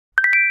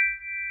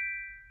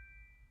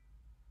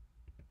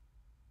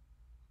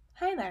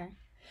Hi there.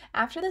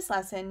 After this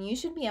lesson, you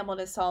should be able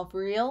to solve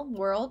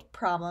real-world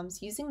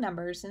problems using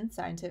numbers and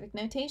scientific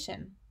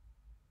notation.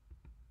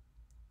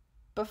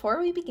 Before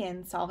we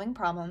begin solving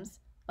problems,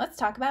 let's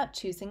talk about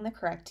choosing the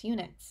correct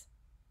units.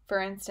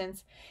 For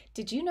instance,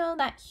 did you know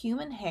that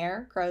human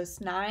hair grows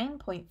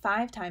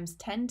 9.5 times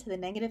 10 to the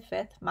negative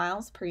fifth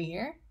miles per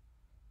year?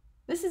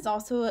 This is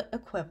also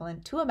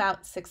equivalent to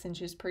about 6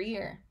 inches per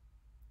year.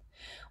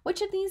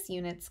 Which of these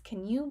units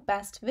can you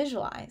best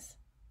visualize?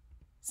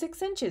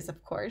 6 inches,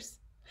 of course.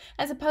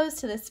 As opposed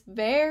to this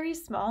very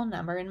small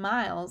number in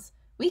miles,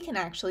 we can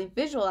actually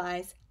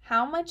visualize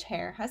how much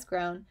hair has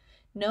grown,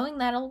 knowing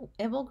that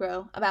it will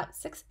grow about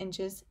 6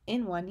 inches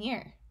in 1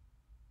 year.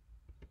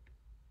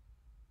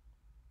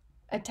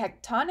 A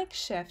tectonic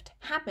shift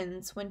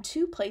happens when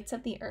two plates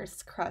of the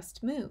Earth's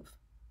crust move.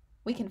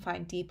 We can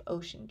find deep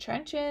ocean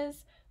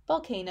trenches,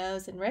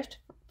 volcanoes, and rift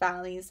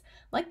valleys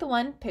like the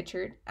one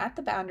pictured at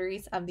the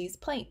boundaries of these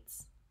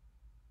plates.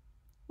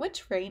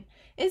 Which rate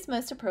is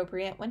most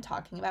appropriate when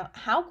talking about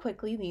how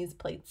quickly these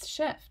plates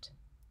shift?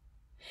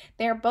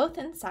 They are both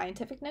in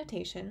scientific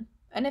notation,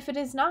 and if it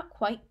is not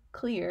quite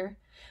clear,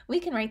 we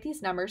can write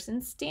these numbers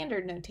in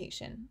standard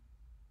notation.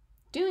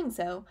 Doing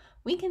so,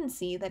 we can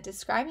see that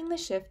describing the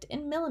shift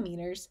in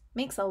millimeters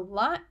makes a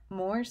lot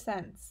more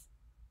sense.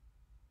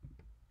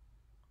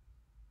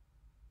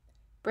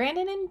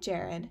 Brandon and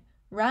Jared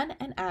run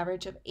an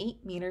average of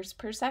 8 meters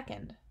per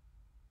second.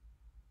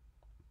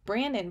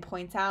 Brandon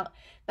points out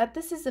that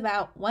this is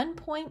about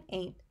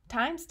 1.8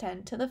 times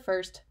 10 to the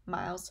first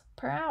miles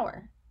per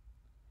hour.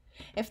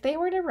 If they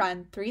were to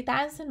run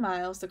 3,000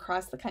 miles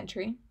across the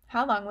country,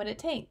 how long would it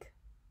take?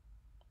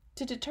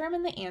 To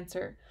determine the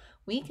answer,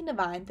 we can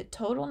divide the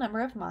total number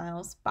of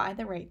miles by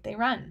the rate they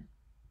run.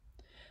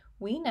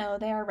 We know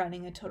they are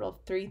running a total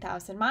of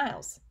 3,000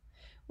 miles,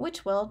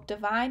 which will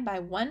divide by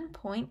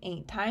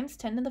 1.8 times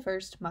 10 to the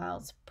first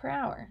miles per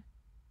hour.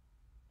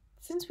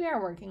 Since we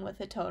are working with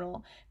a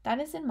total that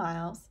is in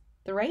miles,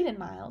 the rate in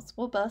miles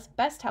will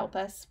best help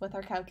us with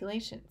our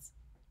calculations.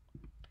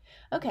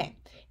 Okay,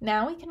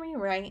 now we can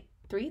rewrite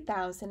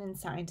 3,000 in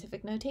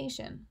scientific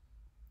notation.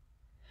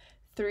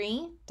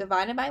 3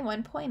 divided by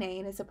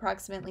 1.8 is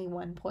approximately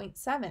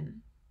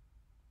 1.7.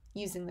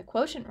 Using the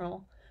quotient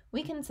rule,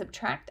 we can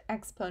subtract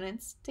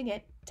exponents to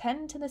get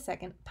 10 to the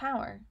second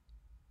power.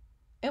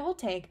 It will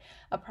take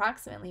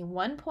approximately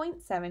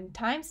 1.7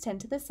 times 10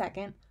 to the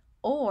second,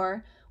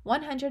 or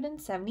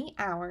 170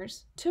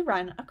 hours to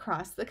run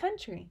across the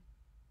country.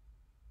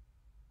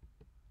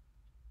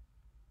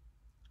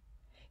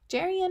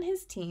 Jerry and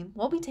his team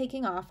will be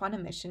taking off on a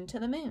mission to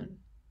the moon.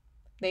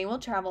 They will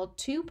travel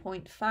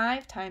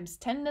 2.5 times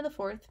 10 to the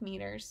fourth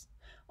meters,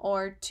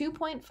 or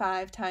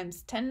 2.5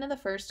 times 10 to the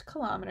first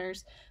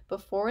kilometers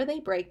before they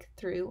break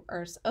through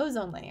Earth's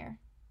ozone layer.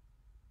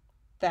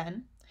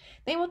 Then,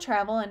 they will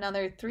travel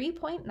another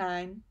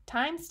 3.9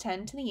 times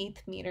 10 to the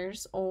 8th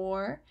meters,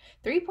 or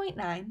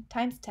 3.9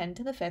 times 10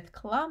 to the 5th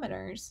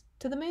kilometers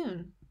to the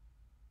moon.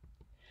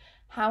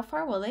 How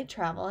far will they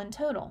travel in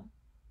total?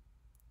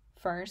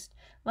 First,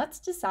 let's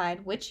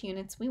decide which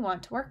units we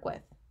want to work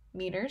with,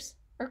 meters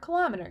or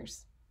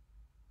kilometers.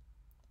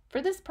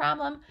 For this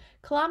problem,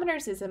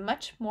 kilometers is a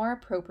much more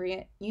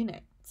appropriate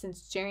unit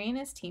since Jerry and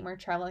his team are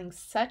traveling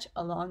such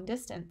a long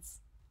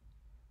distance.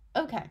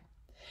 Okay.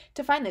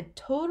 To find the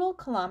total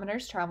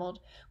kilometers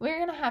traveled, we're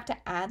going to have to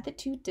add the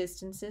two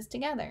distances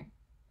together.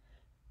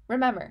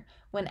 Remember,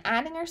 when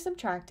adding or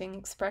subtracting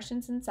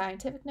expressions in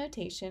scientific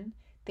notation,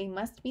 they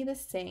must be the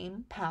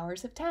same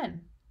powers of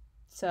 10.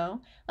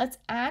 So let's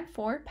add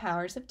 4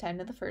 powers of 10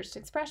 to the first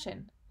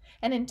expression.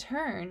 And in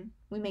turn,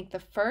 we make the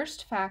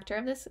first factor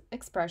of this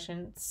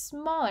expression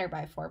smaller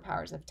by 4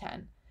 powers of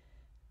 10.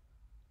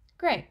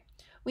 Great.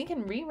 We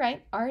can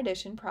rewrite our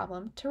addition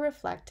problem to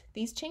reflect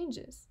these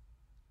changes.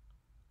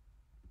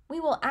 We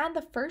will add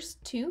the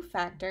first 2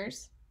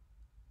 factors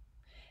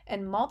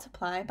and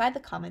multiply by the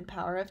common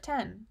power of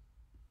 10.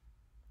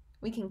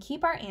 We can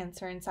keep our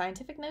answer in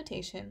scientific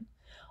notation,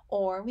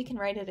 or we can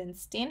write it in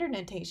standard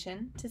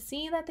notation to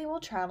see that they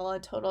will travel a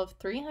total of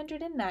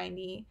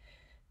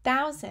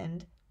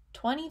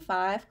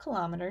 390,025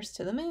 kilometers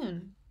to the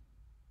moon.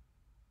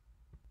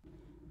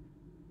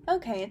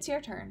 Okay, it's your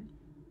turn.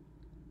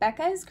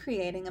 Becca is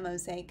creating a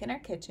mosaic in her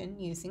kitchen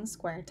using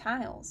square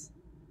tiles.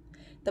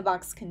 The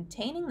box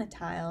containing the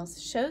tiles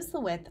shows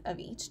the width of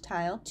each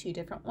tile 2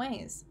 different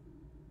ways.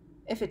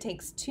 If it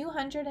takes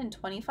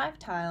 225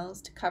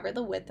 tiles to cover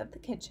the width of the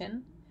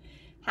kitchen,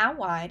 how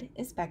wide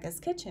is Becca's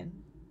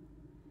kitchen?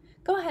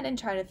 Go ahead and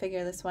try to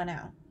figure this one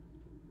out.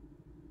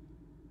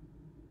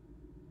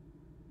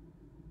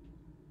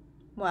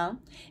 Well,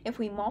 if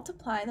we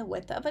multiply the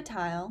width of a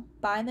tile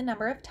by the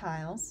number of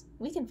tiles,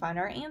 we can find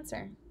our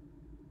answer.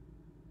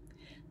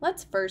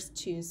 Let's first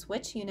choose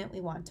which unit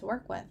we want to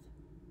work with.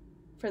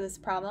 For this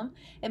problem,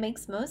 it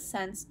makes most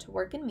sense to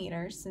work in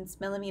meters since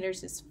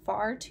millimeters is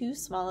far too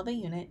small of a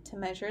unit to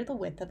measure the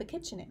width of a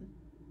kitchen in.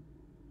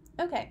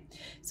 Okay,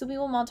 so we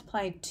will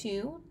multiply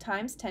 2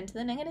 times 10 to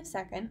the negative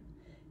second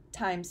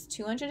times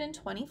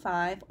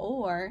 225,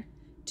 or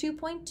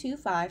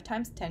 2.25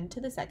 times 10 to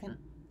the second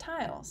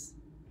tiles.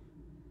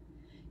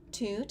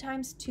 2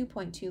 times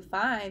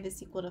 2.25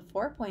 is equal to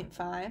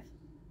 4.5.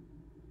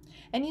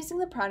 And using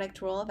the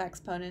product rule of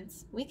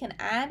exponents, we can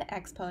add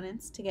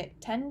exponents to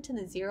get 10 to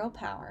the 0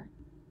 power.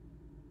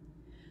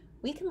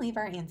 We can leave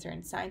our answer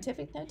in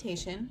scientific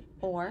notation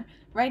or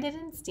write it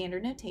in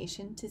standard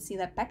notation to see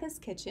that Becca's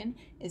kitchen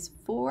is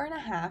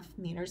 4.5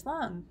 meters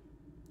long.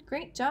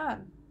 Great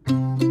job!